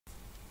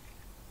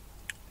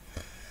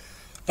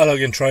Hello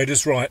again,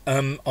 traders. Right,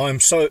 I'm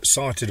so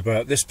excited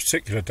about this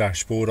particular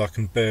dashboard I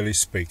can barely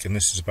speak, and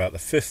this is about the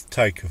fifth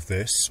take of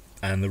this.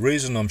 And the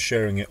reason I'm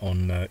sharing it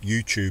on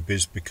YouTube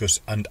is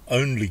because, and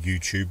only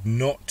YouTube,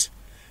 not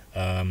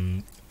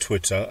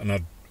Twitter,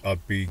 and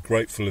I'd be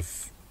grateful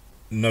if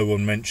no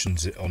one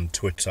mentions it on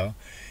Twitter,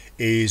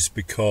 is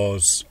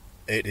because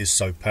it is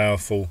so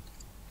powerful.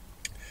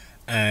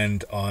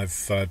 And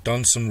I've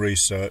done some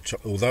research.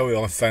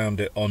 Although I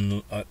found it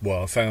on,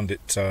 I found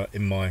it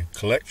in my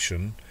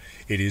collection.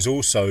 It is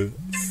also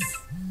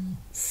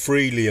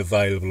freely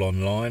available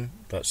online.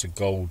 That's a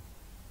gold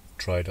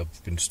trade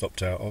I've been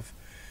stopped out of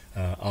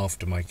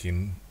after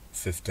making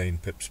 15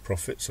 pips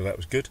profit, so that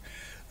was good.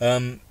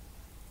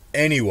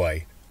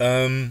 Anyway,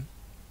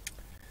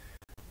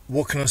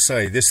 what can I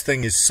say? This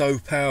thing is so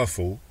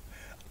powerful.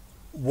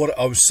 What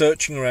I was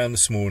searching around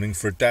this morning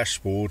for a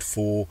dashboard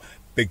for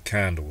big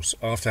candles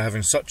after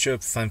having such a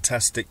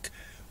fantastic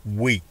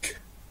weekend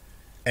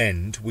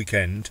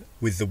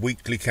with the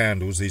weekly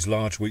candles, these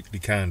large weekly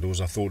candles.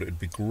 I thought it would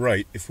be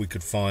great if we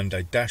could find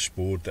a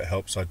dashboard that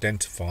helps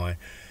identify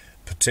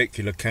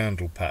particular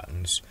candle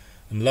patterns,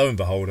 and lo and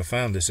behold I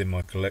found this in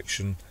my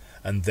collection,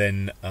 and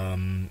then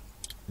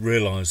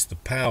realized the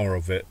power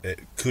of it. It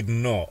could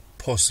not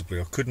possibly,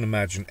 I couldn't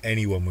imagine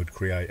anyone would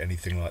create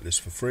anything like this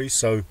for free.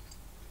 So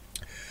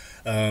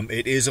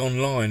it is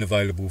online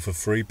available for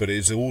free, but it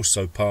is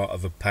also part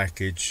of a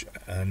package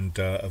and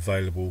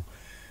available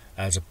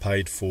as a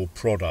paid for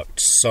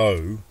product.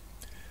 So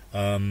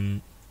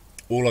all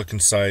I can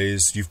say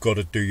is you've got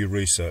to do your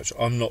research.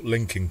 I'm not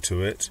linking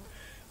to it.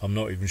 I'm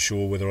not even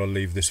sure whether I'll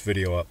leave this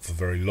video up for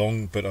very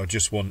long, but I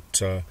just want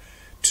to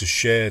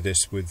share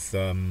this with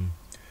the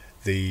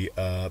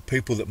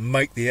people that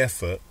make the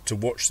effort to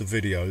watch the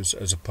videos,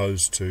 as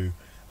opposed to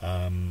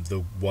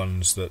the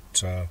ones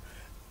that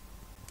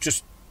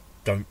just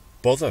don't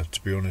bother,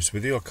 to be honest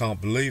with you. I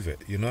can't believe it,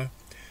 you know.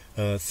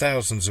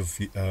 Thousands of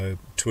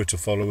Twitter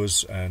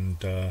followers, and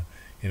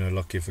you know,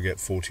 lucky if I get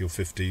 40 or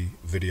 50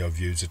 video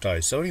views a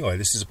day. So anyway,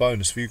 this is a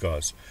bonus for you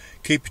guys.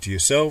 Keep it to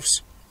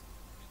yourselves.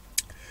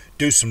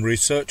 Do some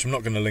research. I'm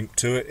not going to link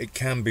to it. It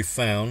can be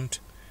found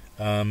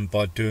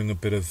by doing a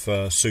bit of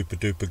super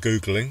duper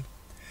googling,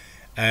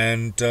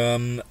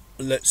 and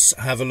let's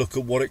have a look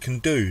at what it can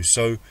do.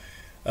 So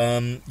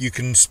you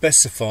can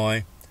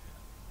specify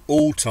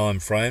all time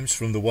frames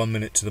from the 1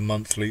 minute to the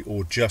monthly,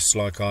 or just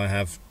like I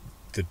have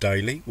the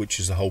daily, which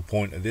is the whole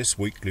point of this,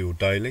 weekly or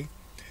daily,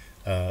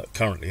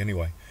 currently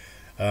anyway.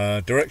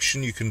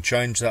 Direction, you can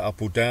change that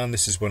up or down.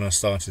 This is when I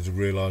started to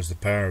realize the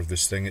power of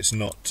this thing. It's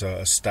not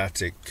a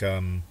static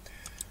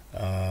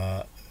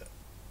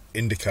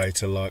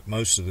indicator like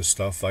most of the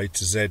stuff. A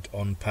to Z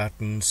on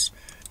patterns,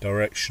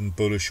 direction,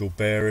 bullish or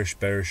bearish,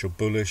 bearish or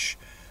bullish,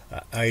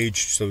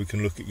 aged, so we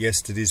can look at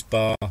yesterday's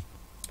bar.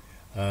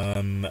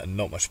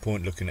 Not much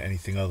point looking at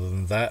anything other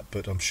than that,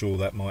 but I'm sure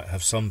that might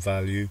have some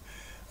value.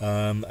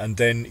 And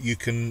then you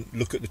can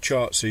look at the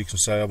chart, so you can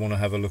say I want to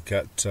have a look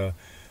at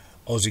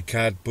Aussie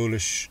CAD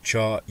bullish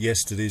chart,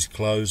 yesterday's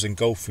close,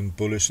 engulfing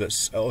bullish.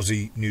 That's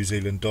Aussie New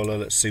Zealand dollar.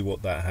 Let's see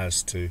what that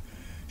has to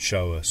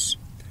show us.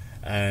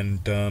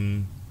 And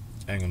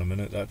hang on a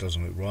minute, that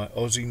doesn't look right.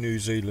 Aussie New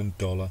Zealand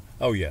dollar,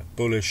 oh yeah,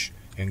 bullish,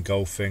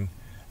 engulfing,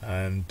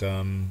 and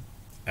in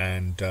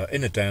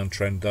a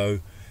downtrend though.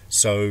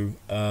 So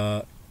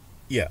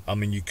yeah, I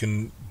mean, you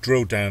can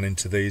drill down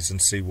into these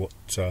and see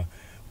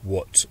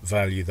what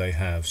value they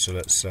have. So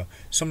let's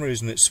some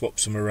reason it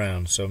swaps them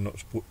around, so I'm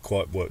not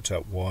quite worked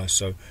out why.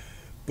 So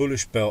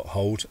bullish belt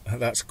hold,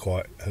 that's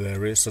quite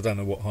hilarious. I don't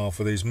know what half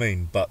of these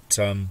mean, but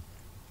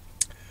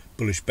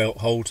bullish belt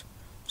hold.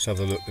 Let's have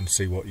a look and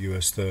see what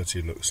US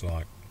 30 looks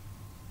like.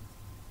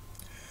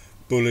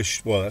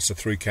 Bullish, well, that's a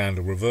 3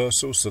 candle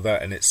reversal, so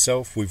that in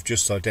itself we've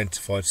just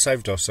identified,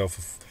 saved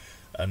ourselves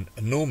an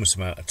enormous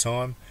amount of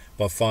time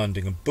by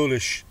finding a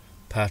bullish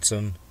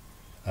pattern.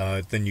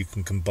 Then you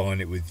can combine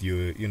it with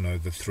your, you know,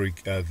 the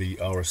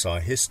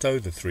RSI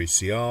histo, the 3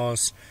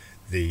 CRs,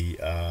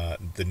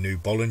 the new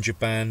Bollinger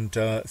Band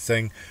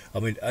thing. I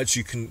mean, as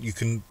you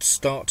can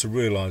start to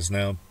realize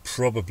now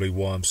probably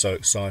why I'm so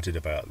excited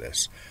about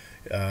this.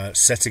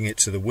 Setting it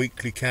to the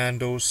weekly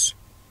candles,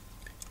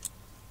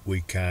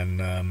 we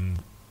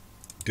can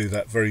do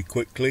that very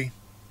quickly.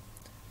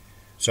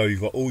 So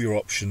you've got all your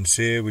options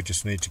here. We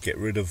just need to get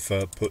rid of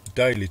put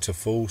daily to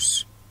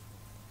false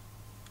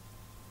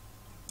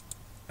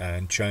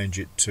and change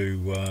it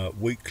to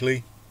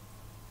weekly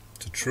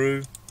to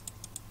true,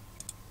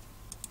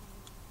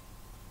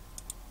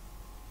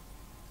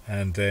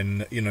 and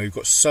then, you know, you've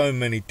got so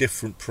many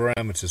different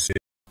parameters here.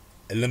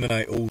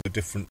 Eliminate all the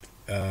different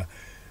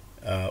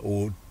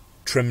or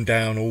trim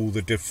down all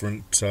the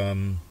different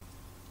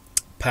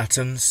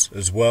patterns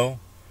as well,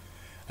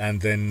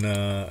 and then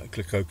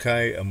click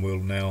OK, and we'll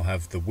now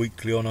have the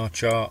weekly on our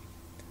chart.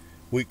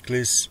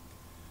 Weeklies,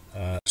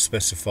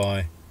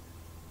 specify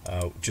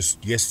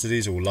just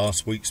yesterday's or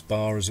last week's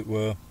bar, as it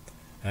were,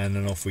 and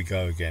then off we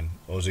go again.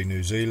 Aussie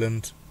New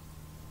Zealand,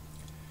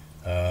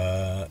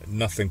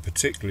 nothing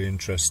particularly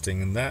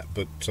interesting in that,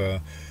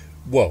 but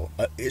well,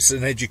 it's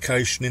an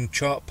education in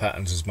chart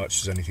patterns as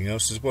much as anything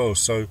else as well.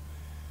 So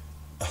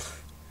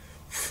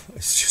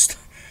it's just,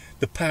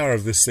 the power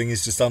of this thing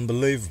is just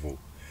unbelievable.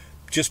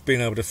 Just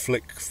being able to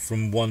flick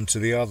from one to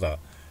the other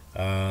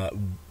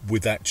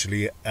with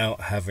actually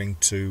out having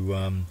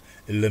to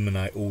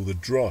eliminate all the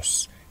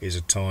dross is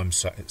a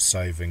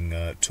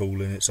time-saving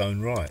tool in its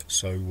own right.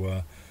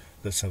 So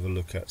let's have a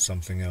look at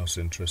something else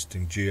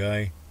interesting.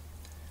 GA,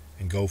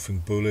 engulfing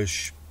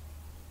bullish.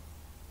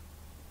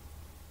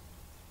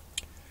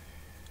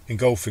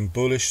 Engulfing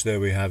bullish,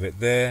 there we have it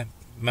there.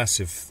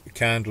 Massive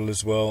candle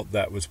as well.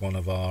 That was one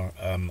of our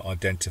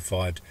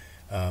identified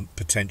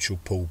potential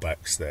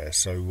pullbacks there.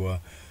 So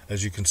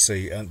as you can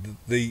see,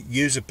 the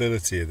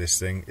usability of this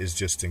thing is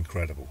just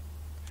incredible.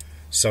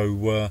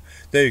 So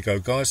there you go,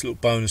 guys, a little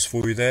bonus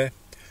for you there.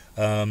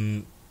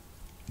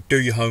 Do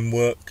your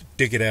homework,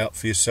 dig it out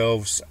for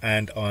yourselves,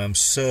 and I am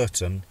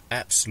certain,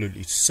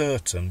 absolutely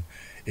certain,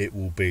 it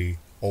will be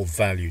of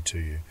value to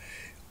you.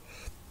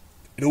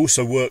 It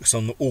also works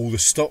on all the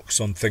stocks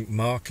on Think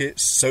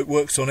Markets, so it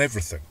works on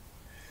everything.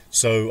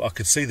 So I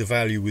could see the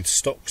value with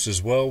stocks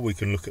as well. We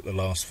can look at the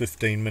last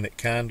 15-minute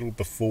candle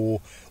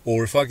before,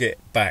 or if I get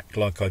back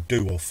like I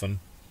do often,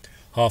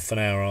 half an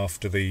hour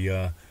after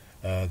the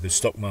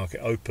stock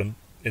market open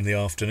in the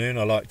afternoon,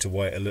 I like to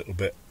wait a little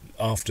bit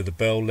after the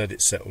bell, let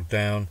it settle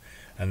down,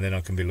 and then I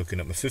can be looking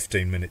at my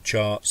 15-minute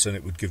charts, and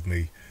it would give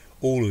me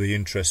all of the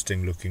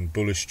interesting looking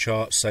bullish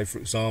charts, say for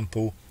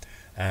example,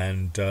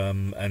 and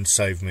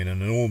save me an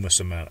enormous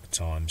amount of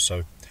time.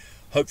 So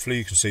hopefully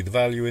you can see the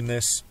value in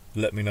this.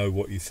 Let me know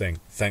what you think.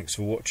 Thanks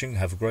for watching.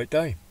 Have a great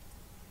day.